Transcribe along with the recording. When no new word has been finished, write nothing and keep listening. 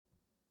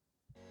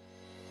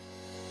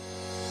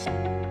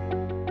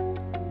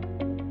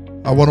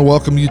I want to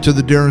welcome you to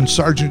the Darren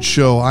Sargent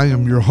Show. I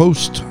am your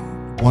host,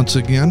 once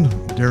again,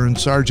 Darren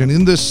Sargent.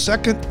 In this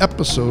second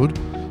episode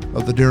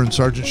of the Darren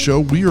Sargent Show,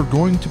 we are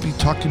going to be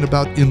talking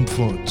about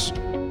influence.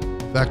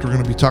 In fact, we're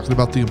going to be talking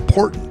about the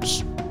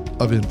importance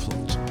of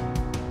influence.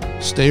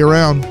 Stay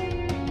around.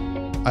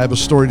 I have a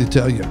story to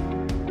tell you.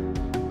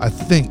 I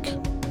think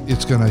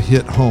it's going to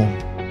hit home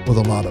with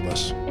a lot of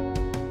us.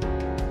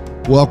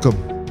 Welcome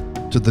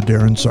to the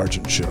Darren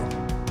Sargent Show.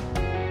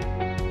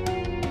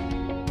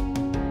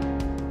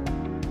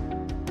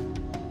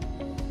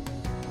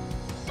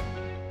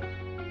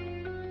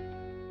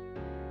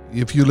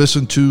 If you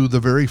listen to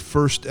the very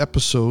first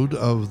episode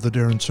of the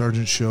Darren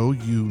Sargent Show,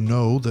 you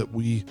know that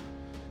we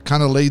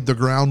kind of laid the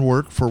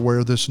groundwork for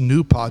where this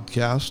new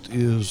podcast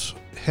is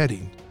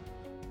heading.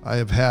 I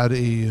have had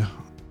a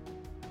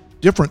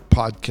different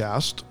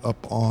podcast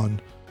up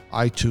on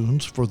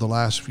iTunes for the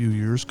last few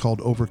years called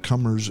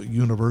Overcomers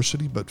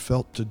University, but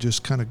felt to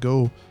just kind of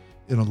go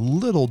in a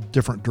little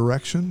different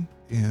direction.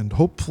 And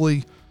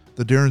hopefully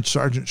the Darren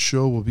Sargent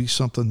Show will be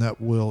something that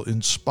will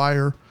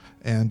inspire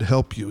and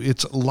help you.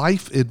 It's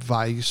life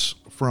advice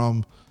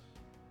from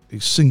a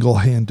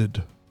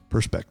single-handed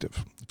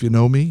perspective. If you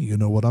know me, you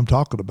know what I'm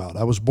talking about.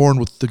 I was born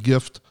with the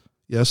gift.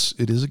 Yes,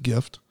 it is a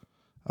gift.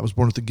 I was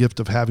born with the gift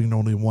of having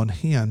only one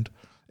hand,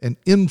 and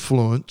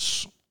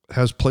influence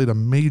has played a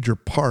major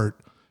part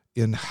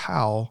in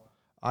how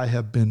I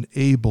have been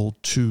able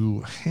to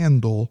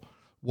handle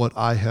what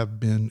I have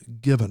been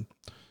given.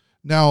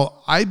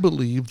 Now, I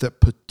believe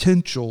that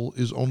potential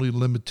is only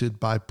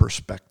limited by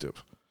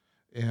perspective.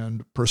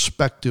 And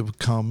perspective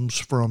comes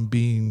from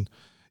being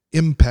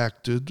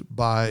impacted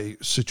by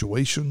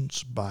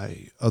situations,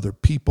 by other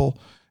people.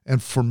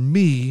 And for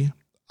me,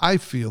 I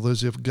feel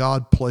as if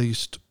God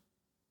placed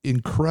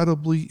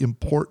incredibly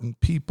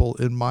important people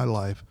in my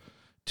life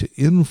to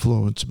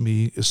influence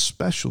me,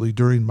 especially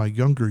during my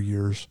younger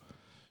years,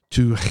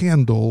 to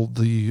handle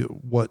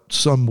what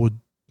some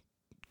would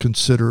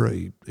consider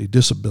a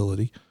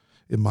disability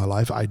in my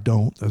life. I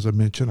don't, as I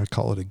mentioned, I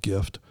call it a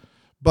gift.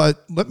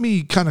 But let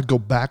me kind of go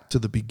back to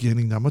the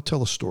beginning. I'm going to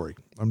tell a story.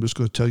 I'm just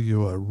going to tell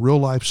you a real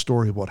life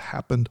story of what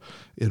happened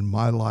in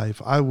my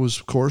life. I was,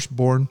 of course,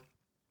 born,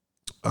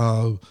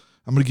 I'm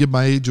going to give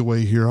my age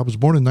away here. I was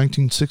born in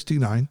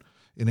 1969,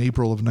 in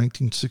April of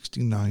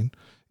 1969,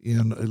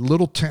 in a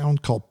little town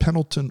called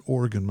Pendleton,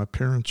 Oregon. My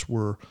parents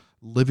were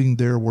living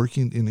there,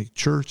 working in a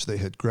church. They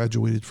had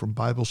graduated from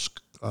Bible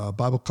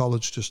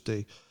college just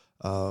a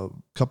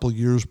couple of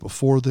years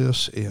before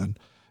this, and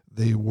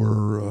they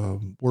were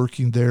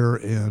working there,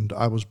 and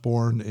I was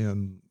born,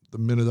 and the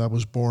minute I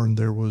was born,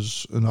 there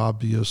was an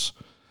obvious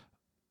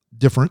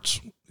difference.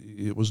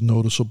 It was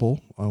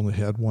noticeable. I only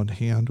had one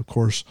hand. Of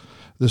course,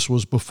 this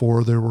was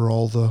before there were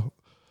all the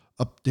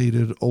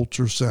updated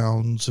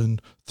ultrasounds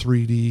and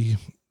 3D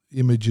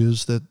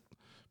images that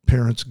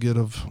parents get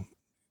of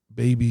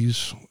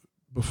babies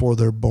before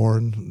they're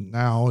born.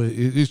 Now,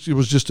 it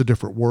was just a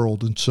different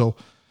world, and so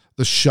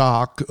the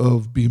shock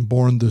of being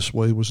born this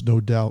way was no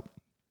doubt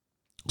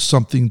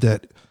something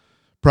that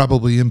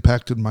probably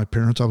impacted my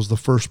parents. I was the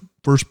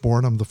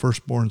firstborn. I'm the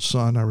firstborn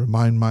son. I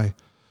remind my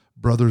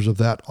brothers of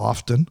that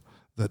often,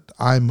 that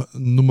I'm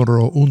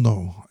numero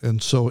uno.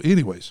 And so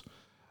anyways,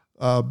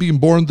 being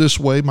born this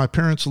way, my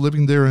parents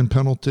living there in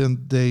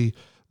Pendleton, they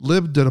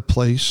lived at a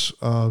place,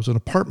 it was an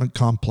apartment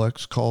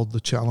complex called the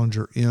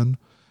Challenger Inn,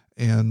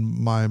 and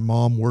my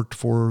mom worked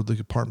for the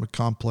apartment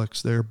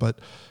complex there. But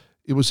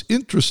it was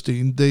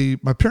interesting.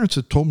 My parents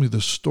had told me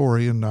this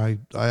story, and I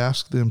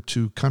asked them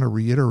to kind of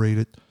reiterate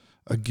it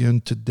again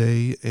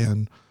today.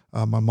 And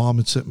my mom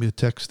had sent me a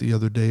text the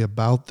other day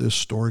about this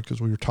story because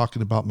we were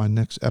talking about my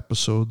next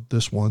episode,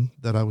 this one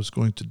that I was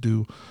going to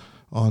do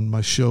on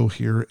my show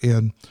here.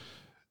 And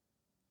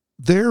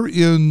there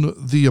in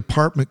the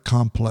apartment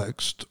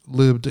complex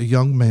lived a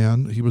young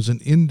man. He was an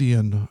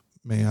Indian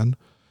man.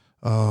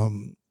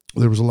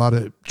 There was a lot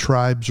of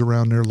tribes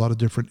around there, a lot of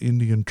different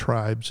Indian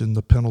tribes in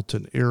the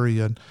Pendleton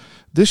area. And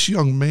this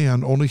young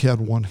man only had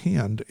one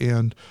hand,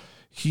 and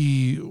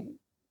he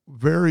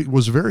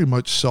was very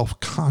much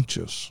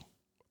self-conscious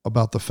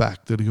about the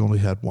fact that he only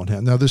had one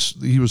hand. Now,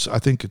 he was, I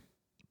think,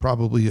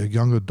 probably a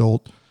young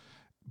adult,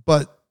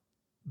 but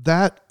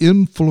that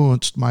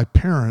influenced my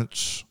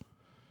parents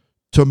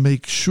to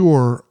make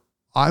sure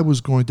I was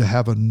going to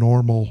have a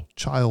normal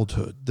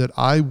childhood, that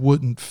I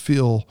wouldn't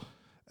feel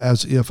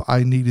as if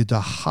I needed to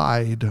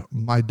hide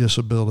my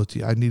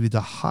disability. I needed to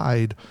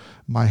hide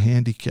my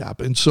handicap.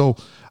 And so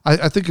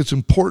I think it's an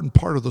important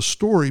part of the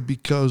story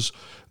because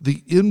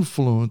the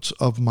influence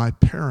of my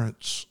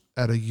parents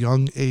at a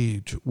young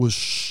age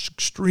was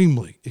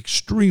extremely,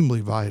 extremely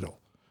vital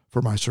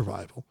for my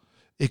survival,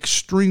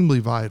 extremely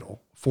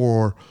vital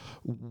for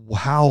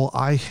how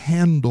I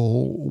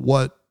handle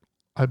what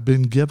I've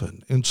been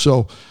given. And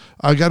so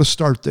I got to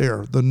start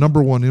there. The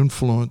number one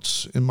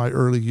influence in my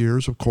early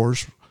years, of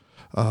course,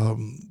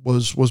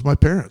 was my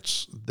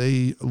parents.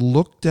 They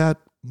looked at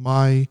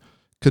my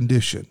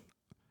condition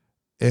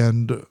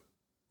and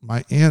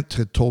my aunt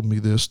had told me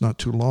this not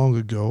too long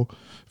ago,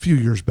 a few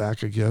years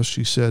back, I guess.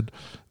 She said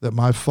that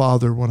my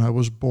father, when I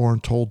was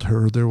born, told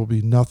her there will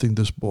be nothing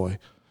this boy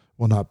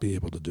will not be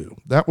able to do.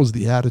 That was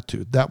the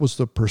attitude. That was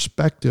the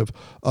perspective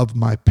of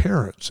my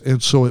parents.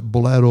 And so it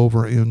bled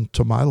over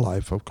into my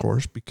life, of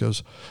course,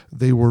 because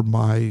they were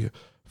my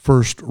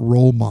first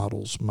role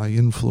models, my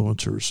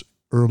influencers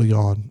early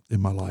on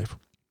in my life.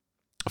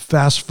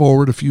 Fast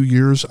forward a few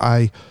years,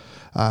 I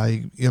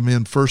am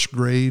in first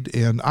grade,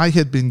 and I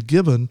had been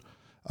given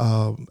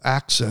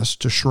access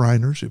to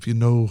Shriners. If you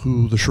know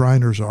who the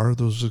Shriners are,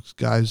 those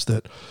guys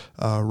that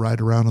ride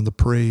around on the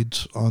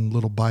parades on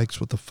little bikes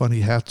with the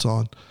funny hats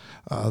on.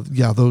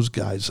 Those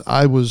guys.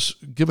 I was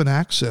given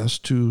access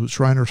to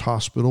Shriners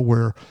Hospital,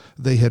 where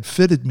they had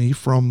fitted me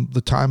from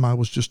the time I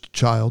was just a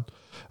child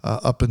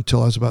up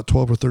until I was about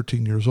 12 or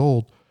 13 years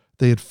old.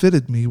 They had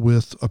fitted me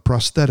with a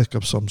prosthetic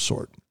of some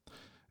sort.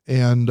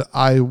 And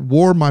I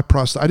wore my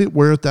prosthetic. I didn't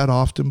wear it that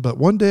often, but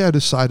one day I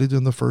decided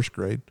in the first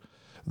grade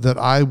that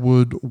I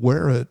would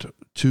wear it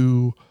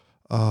to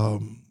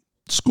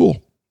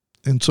school.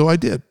 And so I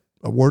did.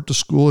 I wore it to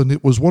school, and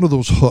it was one of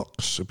those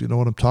hooks. If you know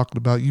what I'm talking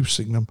about, you've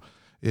seen them.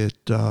 You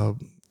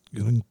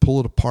can pull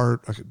it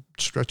apart. I could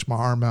stretch my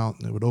arm out,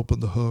 and it would open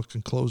the hook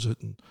and close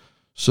it. And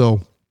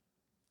so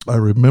I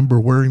remember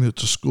wearing it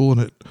to school,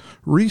 and at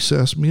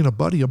recess, me and a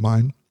buddy of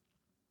mine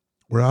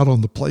were out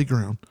on the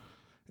playground,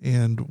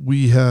 and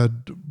we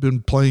had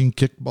been playing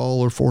kickball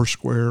or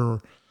foursquare,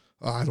 or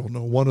I don't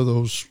know, one of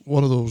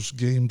those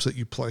games that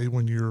you play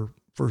when you're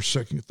first,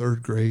 second,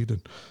 third grade.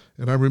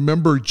 And I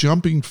remember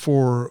jumping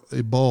for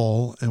a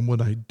ball, and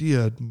when I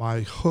did,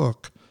 my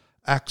hook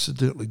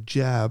accidentally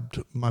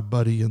jabbed my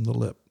buddy in the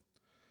lip.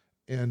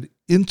 And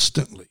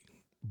instantly,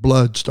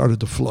 blood started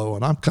to flow.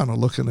 And I'm kind of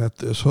looking at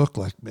this hook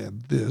like,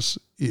 man, this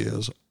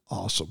is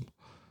awesome.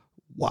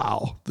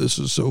 Wow, this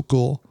is so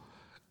cool.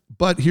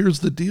 But here's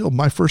the deal.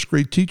 My first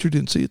grade teacher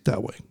didn't see it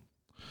that way.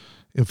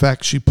 In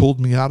fact, she pulled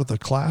me out of the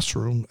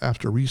classroom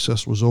after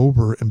recess was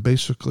over and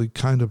basically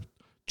kind of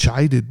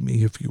chided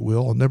me, if you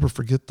will. I'll never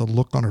forget the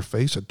look on her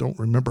face. I don't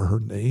remember her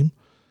name,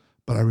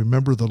 but I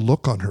remember the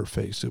look on her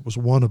face. It was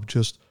one of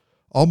just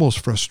almost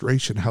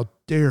frustration. How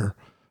dare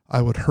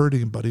I would hurt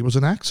anybody? It was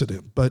an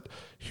accident. But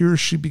here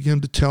she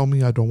began to tell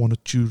me, I don't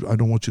want you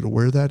to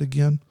wear that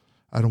again.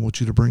 I don't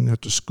want you to bring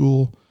that to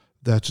school.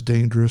 That's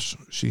dangerous.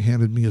 She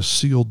handed me a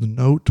sealed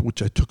note,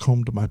 which I took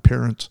home to my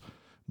parents.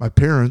 My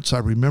parents, I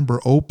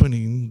remember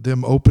opening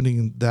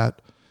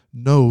that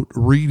note,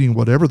 reading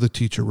whatever the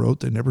teacher wrote.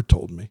 They never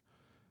told me.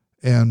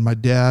 And my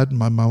dad,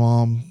 my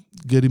mom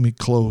getting me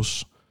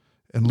close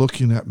and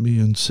looking at me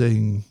and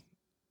saying,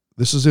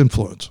 this is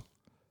influence,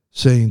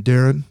 saying,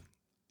 Darren,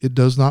 it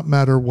does not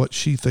matter what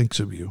she thinks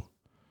of you.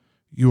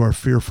 You are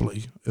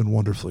fearfully and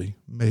wonderfully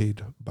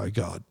made by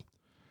God.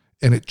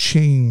 And it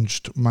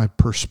changed my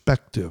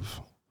perspective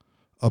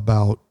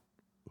about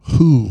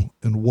who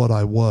and what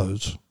I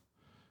was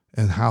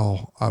and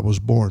how I was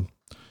born.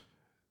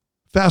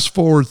 Fast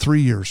forward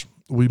 3 years,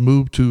 we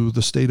moved to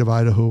the state of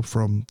Idaho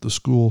from the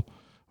school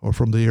or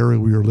from the area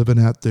we were living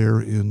at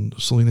there in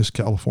Salinas,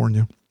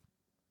 California.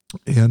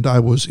 And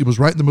it was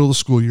right in the middle of the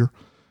school year,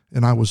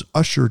 and I was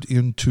ushered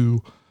into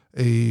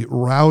a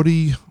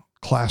rowdy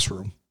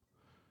classroom.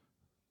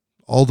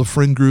 All the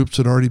friend groups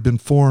had already been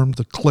formed.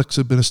 The cliques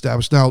had been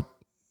established. Now,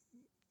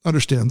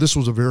 understand, this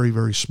was a very,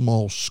 very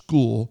small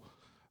school.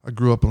 I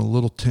grew up in a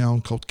little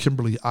town called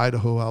Kimberly,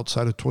 Idaho,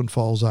 outside of Twin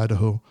Falls,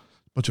 Idaho.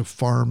 A bunch of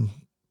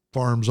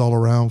farms all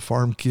around,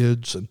 farm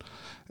kids.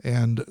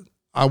 And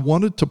I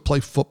wanted to play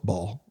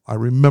football. I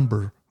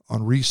remember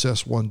on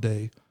recess one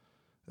day,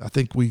 I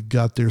think we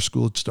got there,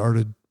 school had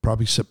started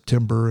probably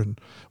September,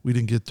 and we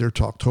didn't get there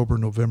till October,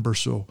 November.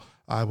 So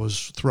I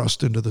was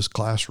thrust into this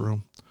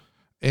classroom.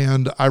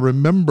 And I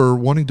remember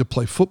wanting to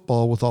play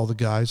football with all the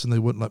guys, and they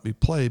wouldn't let me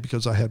play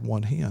because I had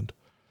one hand.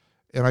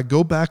 And I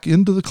go back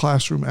into the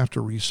classroom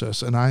after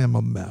recess, and I am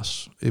a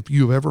mess. If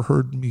you've ever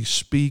heard me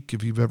speak,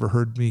 if you've ever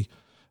heard me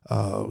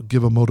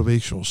give a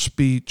motivational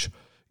speech,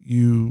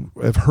 you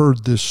have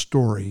heard this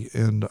story,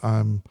 and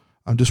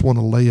I just want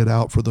to lay it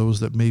out for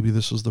those that maybe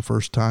this is the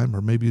first time, or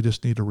maybe you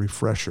just need a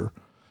refresher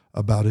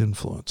about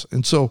influence.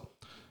 And so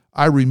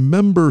I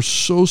remember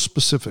so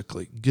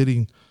specifically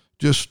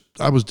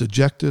I was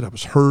dejected. I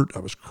was hurt. I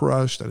was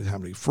crushed. I didn't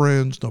have any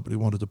friends. Nobody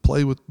wanted to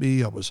play with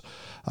me. I was,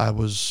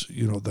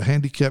 the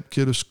handicapped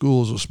kid of school.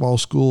 It was a small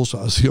school, so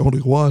I was the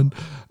only one.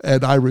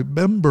 And I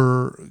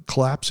remember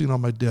collapsing on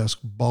my desk,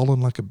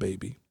 bawling like a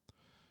baby.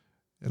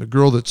 And a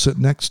girl that sat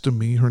next to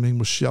me, her name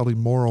was Shelly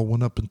Morrow,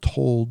 went up and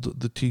told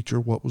the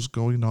teacher what was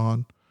going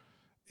on.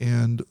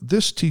 And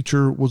this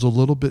teacher was a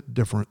little bit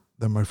different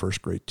than my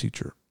first grade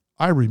teacher.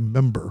 I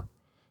remember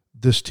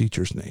this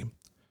teacher's name.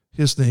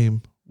 His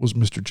name was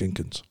Mr.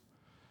 Jenkins.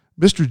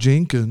 Mr.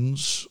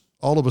 Jenkins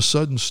all of a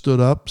sudden stood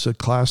up, said,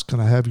 class, can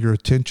I have your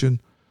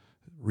attention?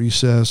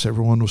 Recess,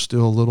 everyone was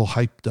still a little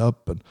hyped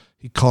up, and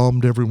he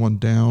calmed everyone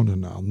down.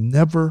 And I'll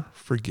never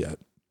forget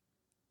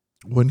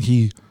when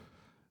he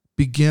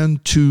began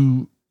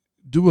to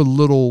do a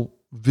little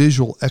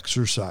visual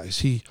exercise.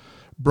 He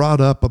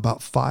brought up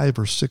about 5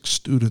 or 6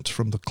 students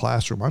from the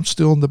classroom. I'm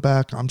still in the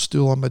back. I'm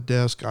still on my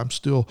desk. I'm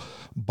still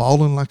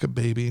bawling like a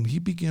baby. And he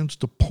begins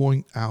to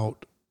point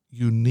out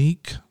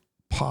unique,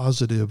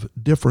 positive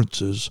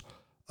differences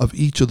of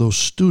each of those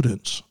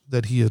students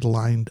that he had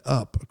lined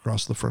up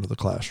across the front of the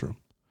classroom.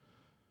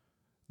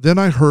 Then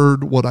I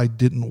heard what I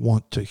didn't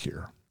want to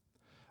hear.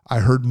 I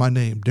heard my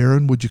name.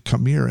 Darren, would you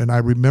come here? And I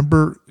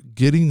remember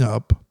getting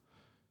up,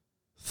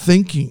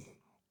 thinking,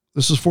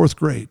 this is 4th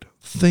grade,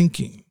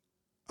 thinking,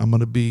 I'm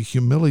going to be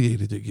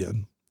humiliated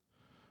again.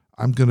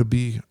 I'm going to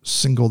be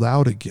singled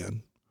out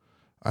again.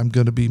 I'm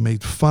going to be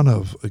made fun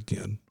of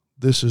again.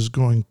 This is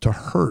going to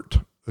hurt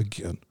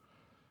again.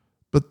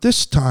 But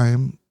this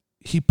time,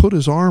 he put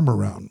his arm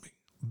around me.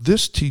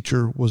 This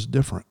teacher was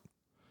different.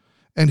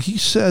 And he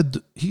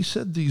said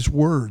these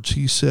words.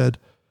 He said,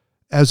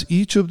 as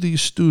each of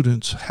these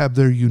students have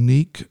their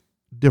unique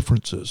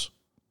differences,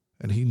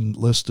 and he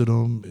listed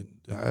them,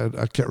 and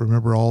I can't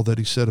remember all that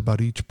he said about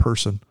each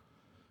person,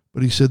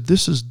 but he said,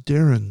 this is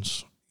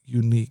Darren's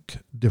unique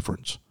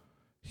difference.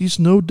 He's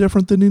no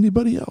different than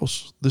anybody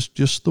else. This is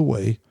just the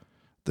way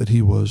that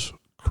he was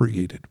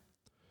created.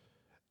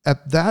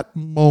 At that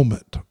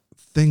moment,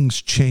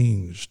 things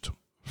changed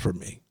for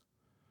me.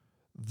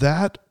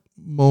 That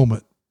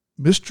moment,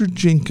 Mr.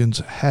 Jenkins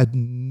had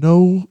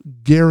no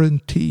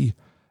guarantee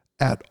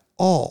at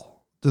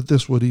all that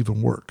this would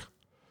even work.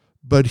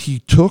 But he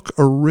took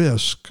a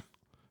risk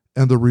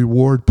and the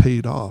reward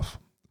paid off.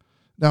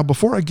 Now,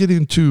 before I get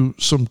into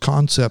some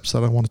concepts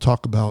that I want to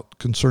talk about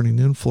concerning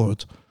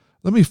influence,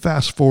 let me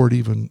fast forward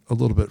even a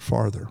little bit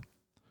farther.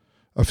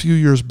 A few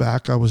years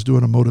back, I was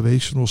doing a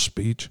motivational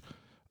speech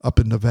up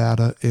in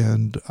Nevada,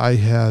 and I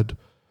had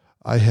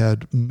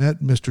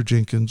met Mr.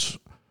 Jenkins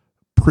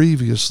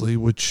previously,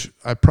 which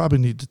I probably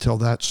need to tell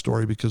that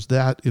story because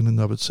that in and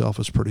of itself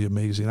is pretty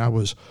amazing. I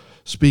was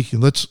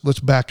speaking. Let's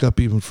back up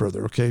even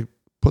further, okay?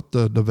 Put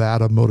the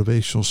Nevada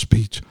motivational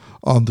speech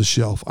on the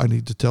shelf. I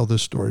need to tell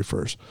this story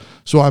first.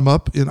 So I'm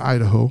up in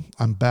Idaho.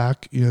 I'm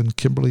back in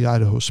Kimberly,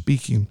 Idaho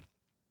speaking.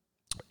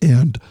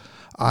 And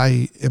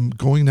I am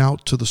going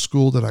out to the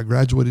school that I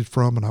graduated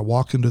from, and I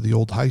walk into the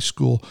old high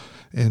school,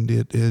 and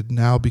it had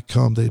now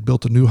become, they had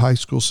built a new high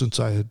school since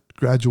I had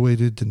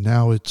graduated, and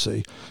now it's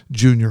a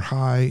junior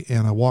high.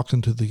 And I walk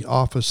into the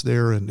office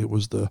there, and it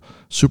was the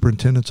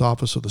superintendent's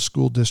office of the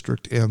school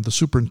district, and the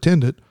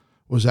superintendent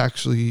was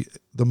actually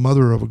the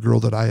mother of a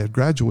girl that I had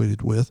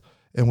graduated with.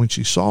 And when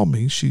she saw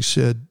me, she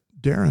said,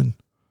 Darren,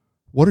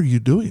 what are you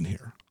doing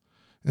here?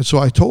 And so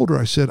I told her,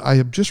 I said, I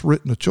have just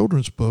written a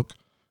children's book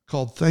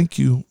called Thank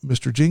You,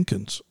 Mr.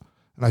 Jenkins.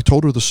 And I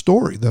told her the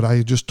story that I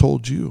had just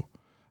told you.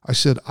 I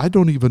said, I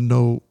don't even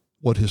know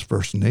what his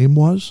first name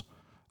was.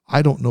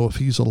 I don't know if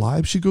he's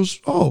alive. She goes,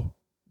 oh,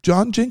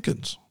 John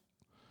Jenkins.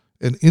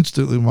 And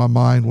instantly my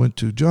mind went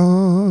to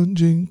John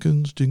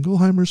Jenkins,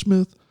 Jingleheimer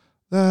Smith.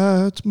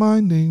 That's my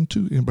name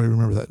too. Anybody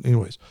remember that?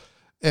 Anyways.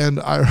 And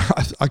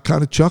I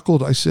kind of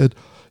chuckled. I said,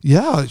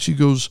 yeah. She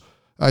goes,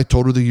 I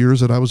told her the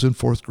years that I was in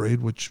 4th grade,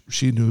 which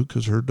she knew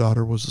because her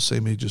daughter was the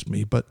same age as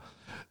me. But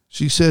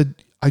she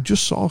said, I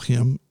just saw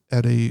him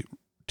at a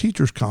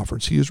teacher's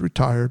conference. He is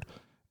retired,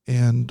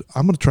 and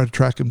I'm going to try to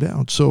track him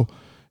down. So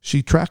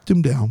she tracked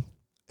him down,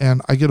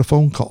 and I get a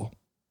phone call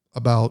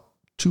about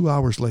 2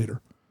 hours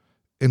later,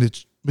 and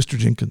it's Mr.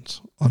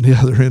 Jenkins on the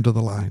other end of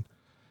the line.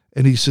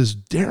 And he says,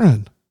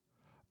 Darren,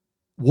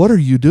 what are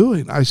you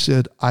doing? I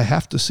said, I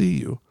have to see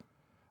you.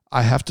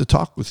 I have to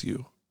talk with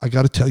you. I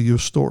got to tell you a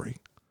story.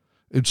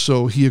 And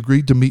so he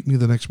agreed to meet me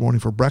the next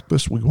morning for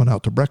breakfast. We went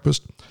out to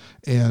breakfast,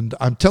 and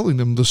I'm telling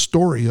him the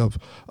story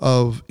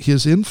of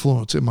his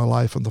influence in my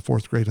life in the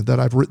 4th grade, and that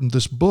I've written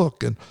this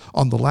book. And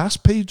on the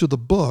last page of the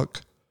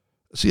book,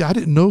 see, I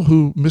didn't know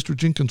who Mr.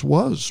 Jenkins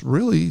was,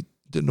 really.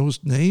 Didn't know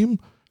his name,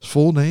 his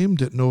full name,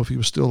 didn't know if he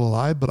was still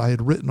alive, but I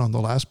had written on the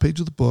last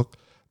page of the book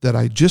that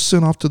I just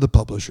sent off to the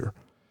publisher.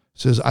 It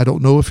says, I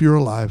don't know if you're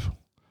alive.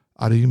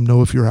 I don't even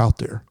know if you're out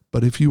there.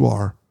 But if you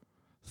are,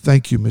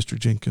 thank you, Mr.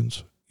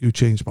 Jenkins. You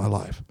changed my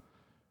life.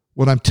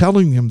 When I'm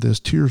telling him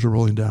this, tears are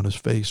rolling down his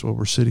face while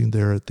we're sitting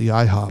there at the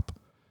IHOP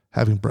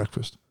having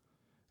breakfast.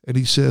 And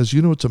he says,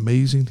 you know, it's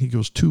amazing. He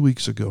goes, 2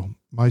 weeks ago,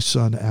 my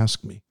son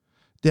asked me,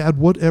 Dad,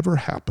 whatever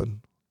happened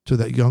to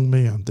that young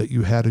man that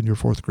you had in your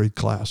 4th grade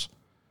class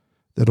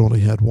that only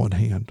had one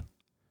hand?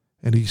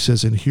 And he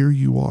says, and here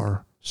you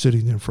are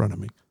sitting in front of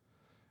me.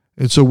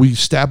 And so we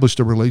established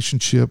a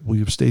relationship. We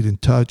have stayed in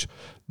touch.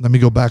 Let me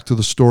go back to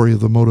the story of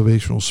the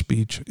motivational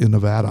speech in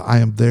Nevada. I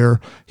am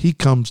there. He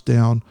comes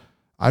down.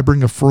 I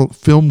bring a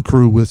film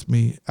crew with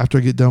me. After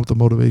I get done with the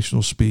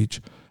motivational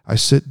speech, I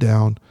sit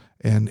down,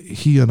 and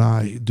he and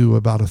I do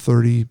about a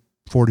 30,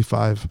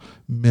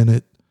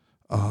 45-minute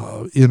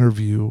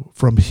interview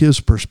from his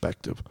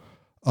perspective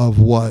of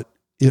what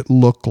it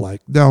looked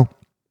like. Now,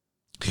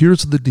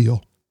 here's the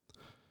deal.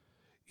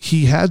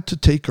 He had to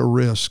take a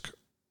risk.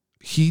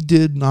 He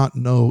did not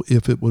know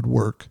if it would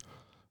work,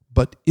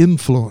 but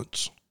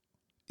influence.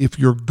 If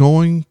you're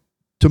going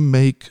to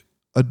make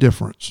a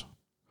difference,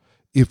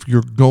 if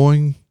you're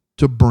going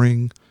to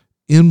bring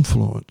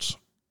influence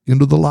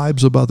into the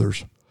lives of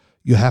others,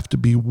 You have to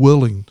be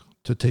willing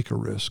to take a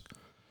risk.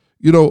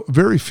 You know,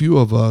 very few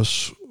of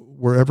us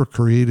were ever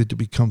created to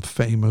become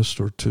famous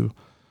or to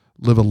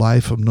live a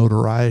life of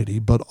notoriety,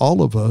 but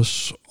all of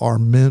us are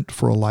meant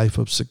for a life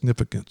of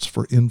significance,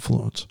 for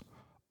influence.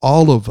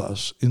 All of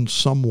us in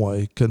some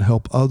way can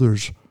help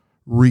others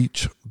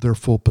reach their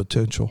full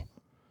potential.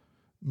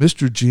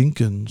 Mr.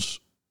 Jenkins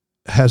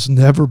has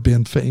never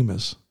been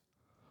famous,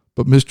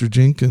 but Mr.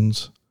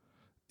 Jenkins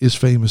is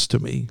famous to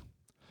me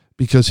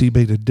because he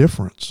made a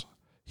difference.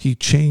 He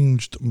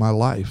changed my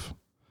life.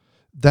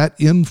 That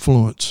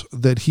influence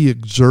that he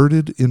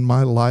exerted in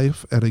my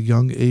life at a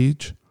young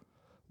age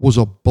was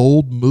a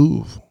bold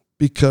move,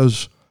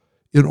 because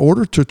in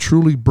order to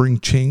truly bring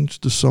change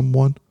to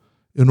someone,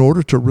 in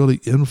order to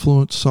really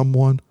influence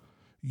someone,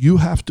 you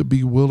have to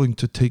be willing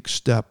to take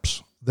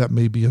steps that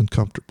may be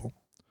uncomfortable.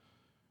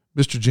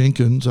 Mr.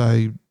 Jenkins,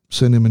 I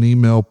sent him an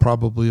email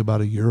probably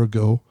about a year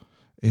ago,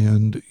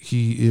 and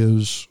he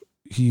is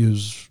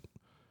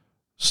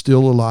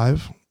still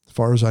alive. As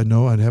far as I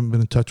know, I haven't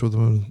been in touch with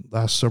him in the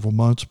last several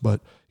months,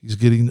 but he's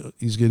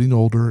getting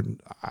older,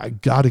 and I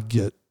got to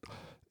get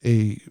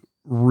a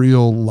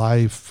real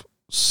life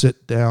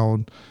sit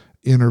down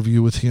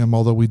interview with him.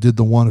 Although we did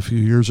the one a few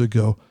years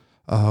ago,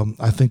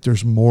 I think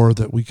there's more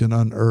that we can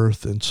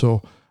unearth, and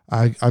so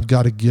I've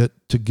got to get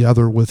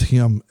together with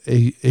him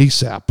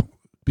ASAP,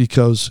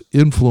 because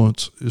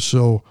influence is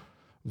so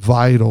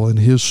vital, and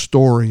his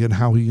story and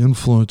how he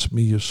influenced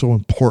me is so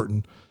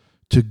important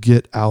to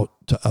get out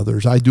to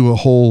others. I do a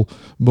whole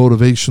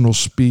motivational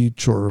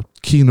speech or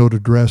keynote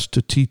address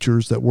to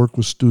teachers that work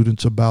with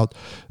students about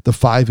the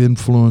 5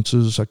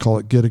 influences. I call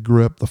it Get a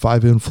Grip, the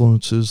 5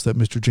 influences that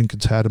Mr.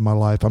 Jenkins had in my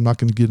life. I'm not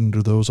going to get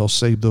into those. I'll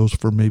save those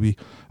for maybe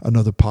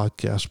another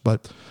podcast.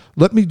 But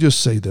let me just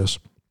say this.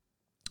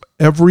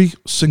 Every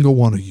single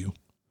one of you,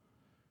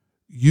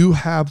 you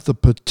have the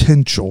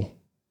potential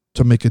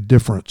to make a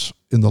difference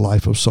in the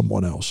life of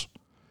someone else.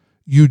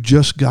 You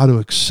just got to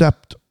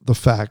accept the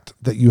fact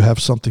that you have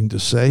something to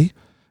say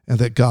and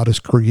that God has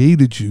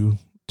created you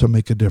to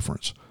make a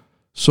difference.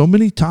 So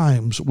many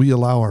times we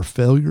allow our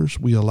failures,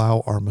 we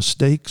allow our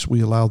mistakes, we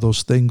allow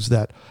those things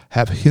that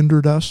have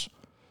hindered us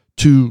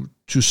to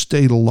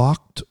stay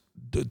locked,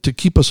 to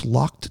keep us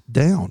locked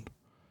down.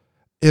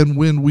 And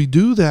when we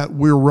do that,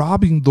 we're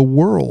robbing the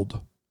world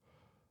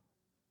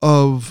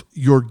of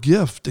your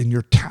gift and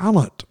your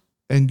talent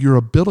and your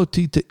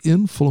ability to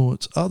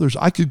influence others.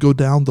 I could go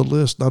down the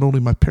list, not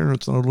only my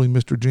parents, not only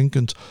Mr.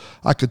 Jenkins.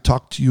 I could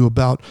talk to you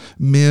about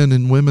men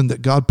and women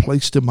that God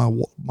placed in my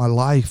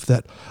life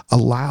that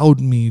allowed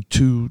me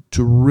to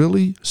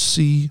really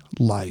see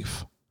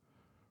life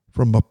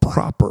from a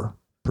proper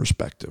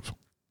perspective.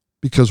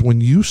 Because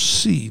when you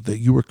see that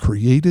you were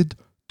created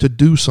to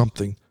do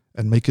something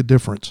and make a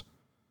difference,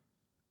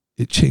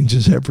 it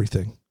changes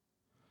everything.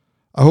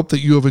 I hope that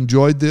you have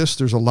enjoyed this.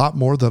 There's a lot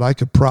more that I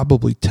could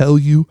probably tell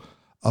you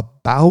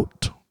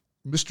about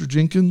Mr.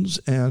 Jenkins,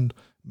 and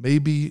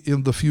maybe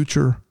in the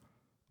future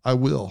I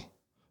will.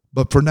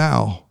 But for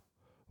now,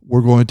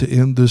 we're going to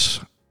end this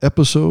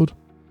episode,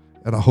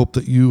 and I hope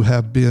that you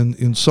have been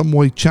in some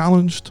way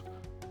challenged.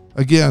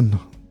 Again,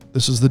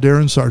 this is the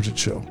Darren Sargent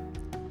Show.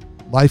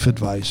 Life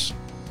advice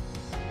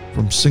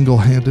from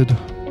single-handed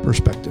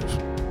perspective.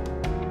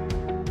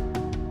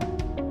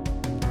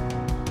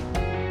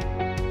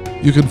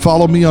 You can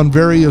follow me on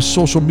various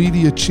social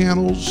media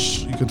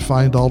channels. You can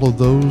find all of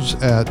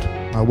those at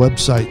my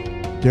website,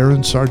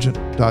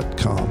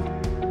 DarrenSargent.com.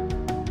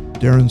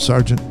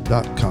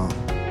 DarrenSargent.com.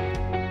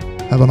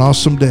 Have an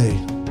awesome day.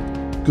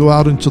 Go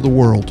out into the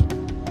world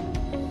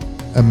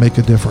and make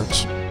a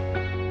difference.